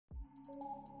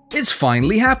It's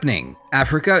finally happening!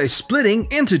 Africa is splitting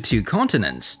into two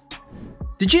continents.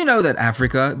 Did you know that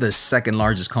Africa, the second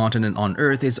largest continent on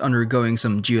Earth, is undergoing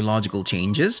some geological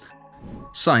changes?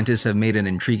 Scientists have made an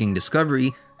intriguing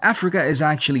discovery: Africa is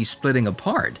actually splitting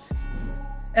apart.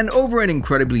 And over an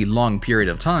incredibly long period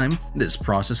of time, this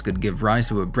process could give rise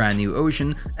to a brand new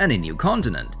ocean and a new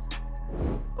continent.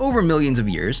 Over millions of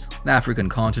years, the African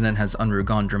continent has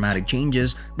undergone dramatic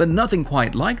changes, but nothing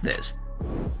quite like this.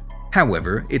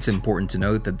 However, it's important to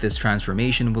note that this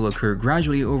transformation will occur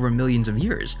gradually over millions of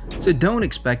years, so don't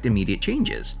expect immediate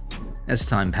changes. As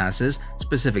time passes,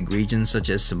 specific regions such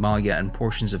as Somalia and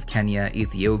portions of Kenya,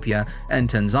 Ethiopia, and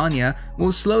Tanzania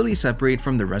will slowly separate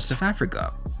from the rest of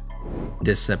Africa.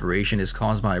 This separation is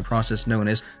caused by a process known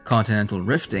as continental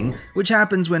rifting, which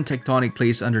happens when tectonic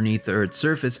plates underneath the Earth's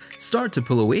surface start to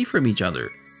pull away from each other.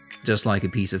 Just like a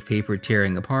piece of paper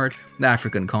tearing apart, the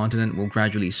African continent will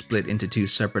gradually split into two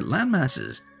separate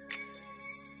landmasses.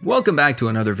 Welcome back to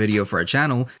another video for our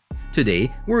channel.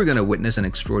 Today, we're gonna witness an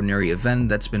extraordinary event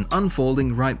that's been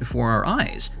unfolding right before our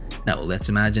eyes. Now let's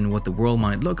imagine what the world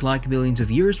might look like millions of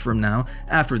years from now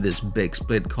after this big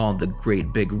split called the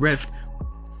Great Big Rift.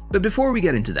 But before we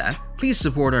get into that, please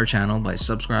support our channel by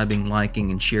subscribing, liking,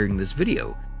 and sharing this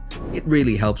video. It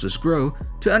really helps us grow.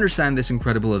 To understand this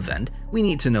incredible event, we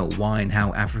need to know why and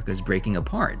how Africa is breaking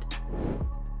apart.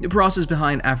 The process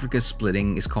behind Africa's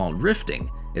splitting is called rifting.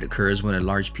 It occurs when a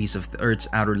large piece of the Earth's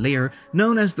outer layer,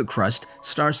 known as the crust,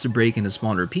 starts to break into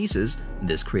smaller pieces.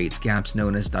 This creates gaps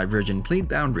known as divergent plate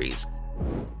boundaries.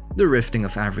 The rifting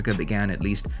of Africa began at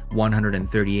least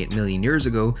 138 million years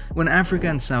ago when Africa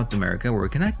and South America were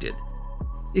connected.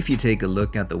 If you take a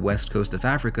look at the west coast of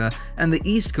Africa and the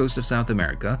east coast of South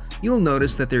America, you'll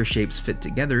notice that their shapes fit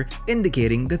together,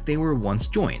 indicating that they were once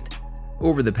joined.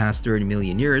 Over the past 30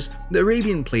 million years, the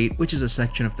Arabian Plate, which is a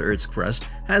section of the Earth's crust,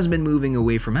 has been moving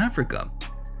away from Africa.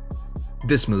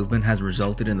 This movement has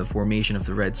resulted in the formation of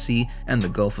the Red Sea and the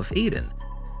Gulf of Aden.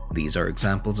 These are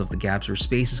examples of the gaps where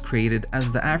space is created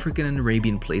as the African and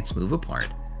Arabian plates move apart.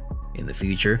 In the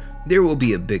future, there will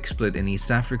be a big split in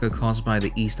East Africa caused by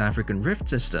the East African Rift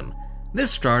system. This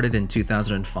started in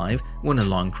 2005 when a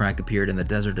long crack appeared in the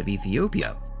desert of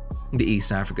Ethiopia. The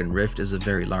East African Rift is a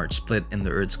very large split in the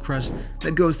Earth's crust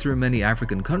that goes through many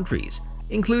African countries,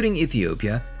 including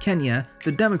Ethiopia, Kenya,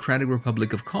 the Democratic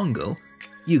Republic of Congo,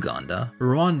 Uganda,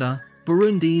 Rwanda,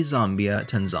 Burundi, Zambia,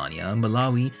 Tanzania,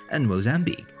 Malawi, and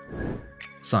Mozambique.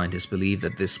 Scientists believe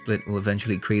that this split will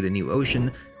eventually create a new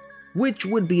ocean, which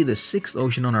would be the sixth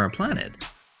ocean on our planet.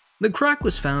 The crack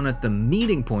was found at the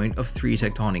meeting point of three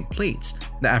tectonic plates: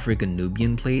 the African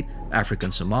Nubian Plate,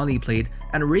 African Somali Plate,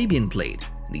 and Arabian Plate.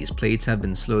 These plates have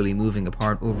been slowly moving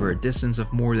apart over a distance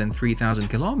of more than 3,000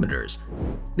 kilometers.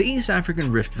 The East African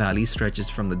Rift Valley stretches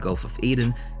from the Gulf of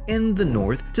Aden in the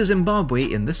north to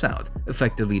Zimbabwe in the south,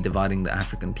 effectively dividing the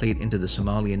African Plate into the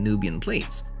Somali and Nubian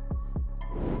plates.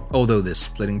 Although this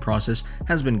splitting process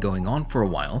has been going on for a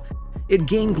while, it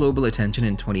gained global attention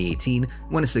in 2018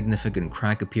 when a significant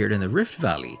crack appeared in the Rift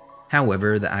Valley.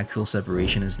 However, the actual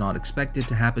separation is not expected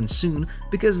to happen soon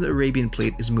because the Arabian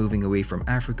Plate is moving away from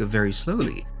Africa very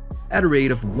slowly. At a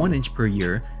rate of 1 inch per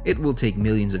year, it will take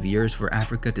millions of years for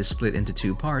Africa to split into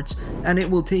two parts, and it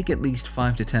will take at least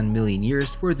 5 to 10 million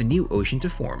years for the new ocean to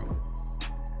form.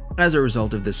 As a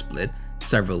result of this split,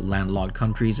 several landlocked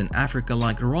countries in Africa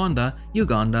like Rwanda,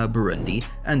 Uganda, Burundi,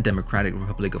 and Democratic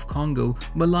Republic of Congo,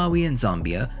 Malawi, and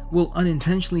Zambia will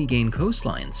unintentionally gain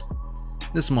coastlines.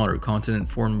 The smaller continent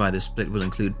formed by the split will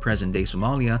include present-day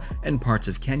Somalia and parts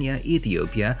of Kenya,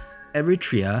 Ethiopia,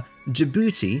 Eritrea,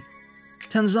 Djibouti,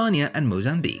 Tanzania, and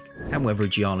Mozambique. However,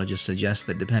 geologists suggest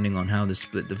that depending on how the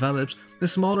split develops, the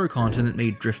smaller continent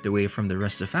may drift away from the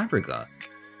rest of Africa.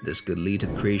 This could lead to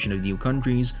the creation of new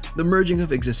countries, the merging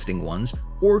of existing ones,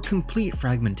 or complete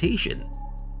fragmentation.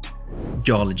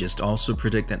 Geologists also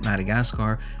predict that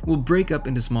Madagascar will break up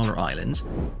into smaller islands.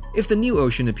 If the new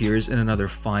ocean appears in another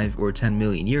 5 or 10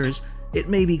 million years, it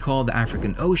may be called the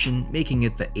African Ocean, making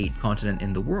it the 8th continent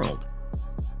in the world.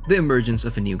 The emergence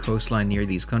of a new coastline near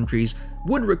these countries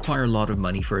would require a lot of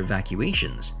money for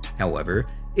evacuations. However,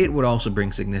 it would also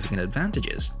bring significant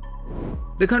advantages.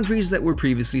 The countries that were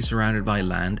previously surrounded by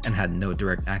land and had no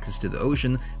direct access to the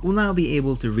ocean will now be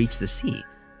able to reach the sea.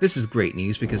 This is great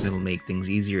news because it'll make things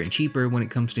easier and cheaper when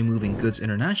it comes to moving goods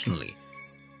internationally.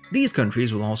 These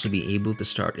countries will also be able to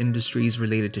start industries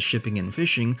related to shipping and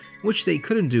fishing, which they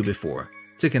couldn't do before.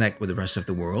 To connect with the rest of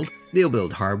the world, they'll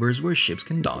build harbors where ships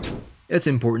can dock. It's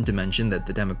important to mention that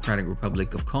the Democratic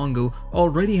Republic of Congo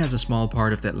already has a small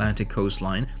part of the Atlantic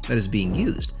coastline that is being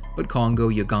used. but Congo,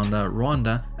 Uganda,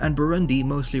 Rwanda, and Burundi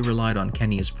mostly relied on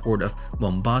Kenya's port of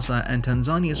Mombasa and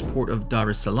Tanzania's port of Dar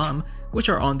es Salaam, which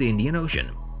are on the Indian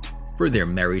Ocean, for their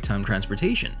maritime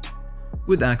transportation.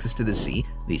 With access to the sea,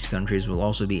 these countries will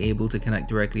also be able to connect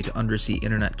directly to undersea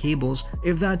internet cables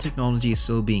if that technology is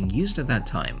still being used at that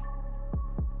time.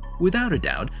 Without a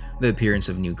doubt, the appearance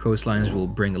of new coastlines will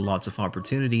bring lots of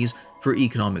opportunities for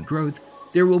economic growth.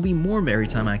 There will be more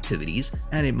maritime activities,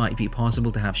 and it might be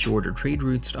possible to have shorter trade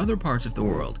routes to other parts of the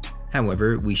world.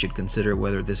 However, we should consider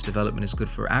whether this development is good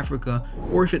for Africa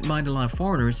or if it might allow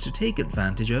foreigners to take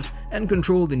advantage of and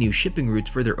control the new shipping routes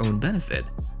for their own benefit.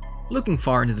 Looking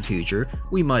far into the future,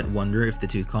 we might wonder if the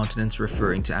two continents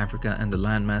referring to Africa and the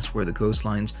landmass where the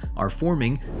coastlines are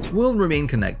forming will remain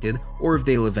connected, or if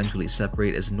they'll eventually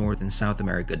separate as North and South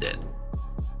America did.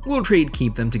 Will trade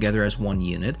keep them together as one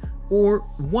unit, or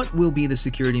what will be the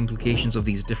security implications of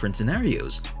these different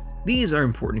scenarios? These are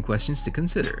important questions to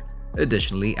consider.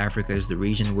 Additionally, Africa is the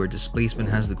region where displacement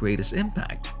has the greatest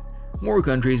impact. More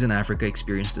countries in Africa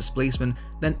experience displacement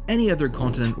than any other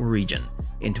continent or region.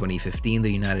 In 2015, the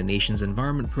United Nations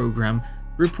Environment Programme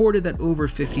reported that over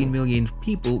 15 million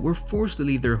people were forced to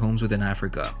leave their homes within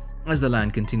Africa. As the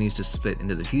land continues to split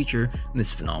into the future,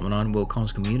 this phenomenon will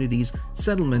cause communities,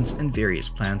 settlements, and various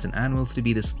plants and animals to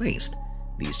be displaced.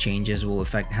 These changes will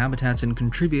affect habitats and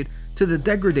contribute to the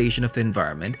degradation of the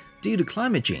environment due to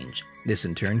climate change. This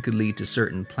in turn could lead to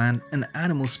certain plant and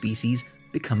animal species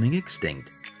becoming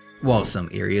extinct. While some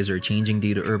areas are changing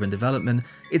due to urban development,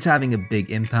 it's having a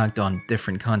big impact on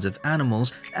different kinds of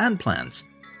animals and plants.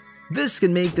 This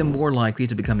can make them more likely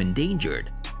to become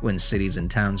endangered. When cities and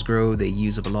towns grow, they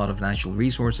use up a lot of natural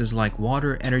resources like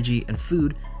water, energy, and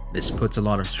food. This puts a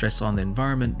lot of stress on the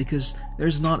environment because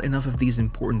there's not enough of these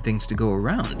important things to go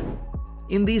around.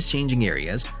 In these changing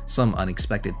areas, some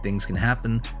unexpected things can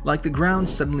happen, like the ground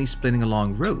suddenly splitting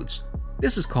along roads.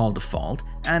 This is called a fault,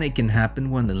 and it can happen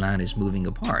when the land is moving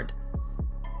apart.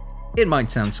 It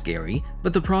might sound scary,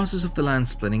 but the process of the land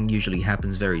splitting usually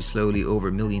happens very slowly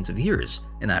over millions of years.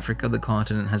 In Africa, the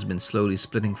continent has been slowly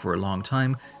splitting for a long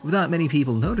time without many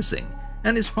people noticing,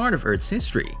 and is part of Earth's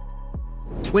history.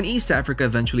 When East Africa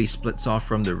eventually splits off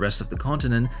from the rest of the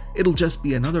continent, it'll just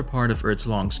be another part of Earth's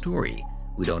long story.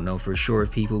 We don't know for sure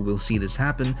if people will see this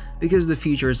happen because the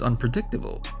future is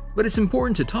unpredictable, but it's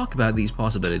important to talk about these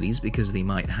possibilities because they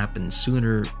might happen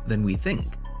sooner than we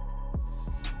think.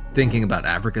 Thinking about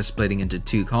Africa splitting into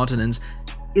two continents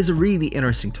is a really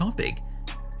interesting topic.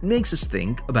 It makes us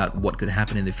think about what could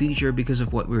happen in the future because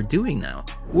of what we're doing now.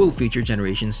 Will future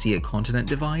generations see a continent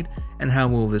divide? And how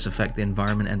will this affect the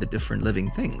environment and the different living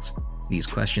things? These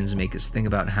questions make us think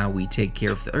about how we take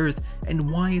care of the Earth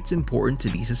and why it's important to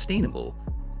be sustainable.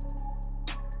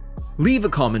 Leave a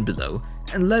comment below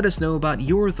and let us know about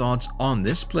your thoughts on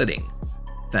this splitting.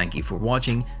 Thank you for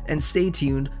watching and stay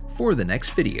tuned for the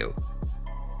next video.